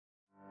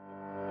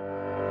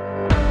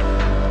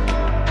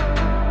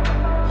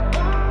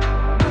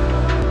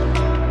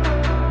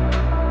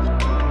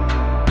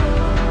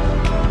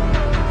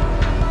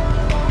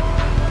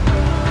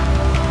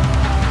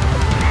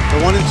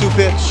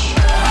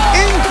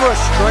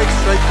strikes,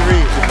 strike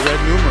threes with the red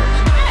numerals.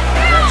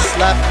 And that's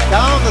slapped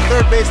down the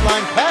third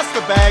baseline, past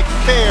the bag,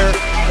 fair,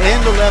 in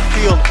the left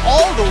field,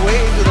 all the way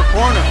into the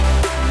corner.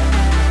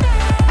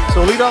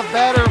 So leadoff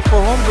batter for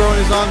Homegrown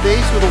is on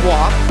base with a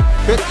walk.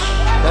 Pitch,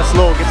 that's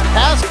low, gets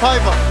past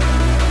Paiva.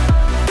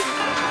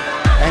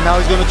 And now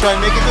he's going to try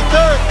and make it to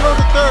third, throw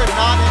to third,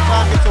 not in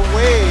time, gets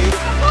away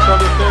from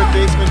the third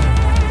baseman.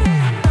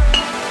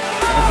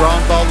 And the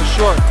ground ball is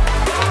short.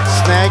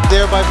 Snagged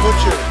there by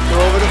Butcher.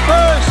 Throw over to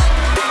first.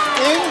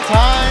 In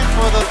time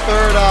for the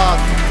third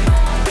out.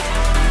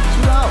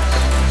 2 outs.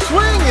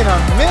 Swing and a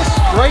miss,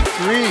 strike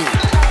three.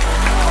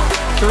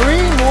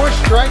 3 more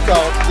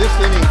strikeouts this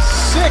inning.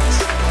 6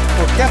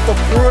 for Iokepa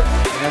Pruett.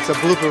 And that's a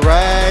blooper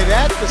right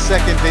at the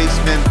second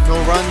baseman. No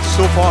runs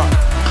so far.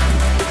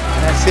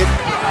 And that's hit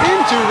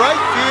into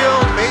right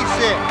field, base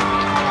hit.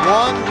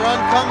 1 run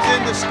comes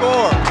in to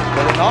score,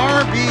 but an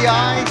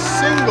RBI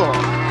single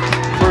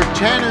for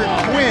Tanner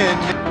Quinn.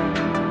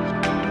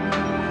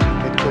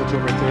 Head coach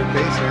over third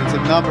base, and it's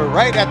a number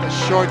right at the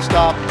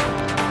shortstop.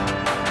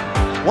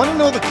 1-0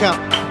 the count.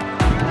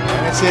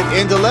 And it's hit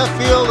into left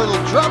field.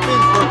 It'll drop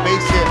in for a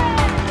base hit.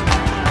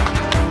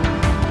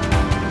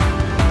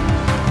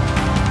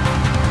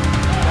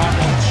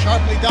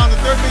 Sharply down the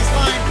third base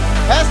line,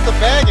 past the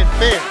bag and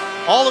fair,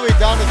 all the way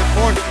down to the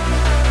corner.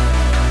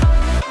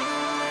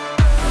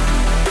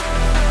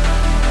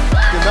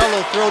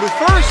 DeMello throw to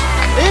first,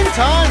 in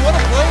time. What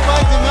a play by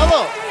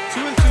DeMello.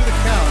 2-2 the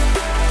count.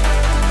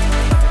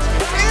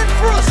 In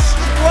for a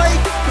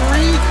strike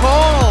three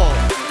call.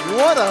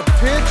 What a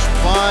pitch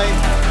by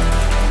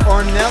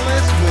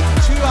Ornelas with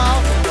 2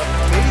 outs and the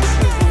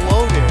bases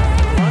loaded.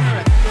 Runner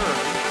at third.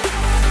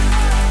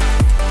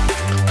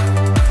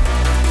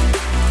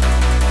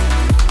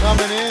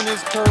 Coming in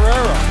is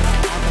Pereira.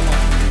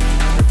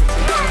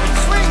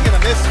 Swing and a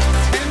miss.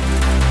 10th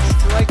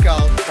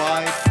strikeout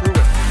by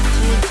Pruett.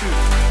 2-2.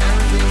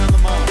 Aaron Dean on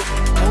the mound.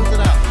 Pulls it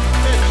out.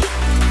 Pitch.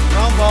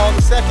 Ground ball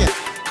to second.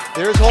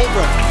 There's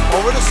Homegrown.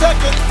 Over to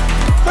second.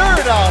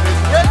 Third out is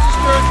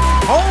registered.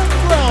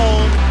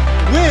 Homegrown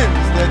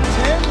wins the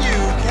 10U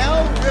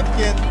Cal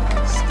Ripken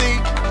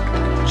State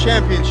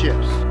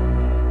Championships.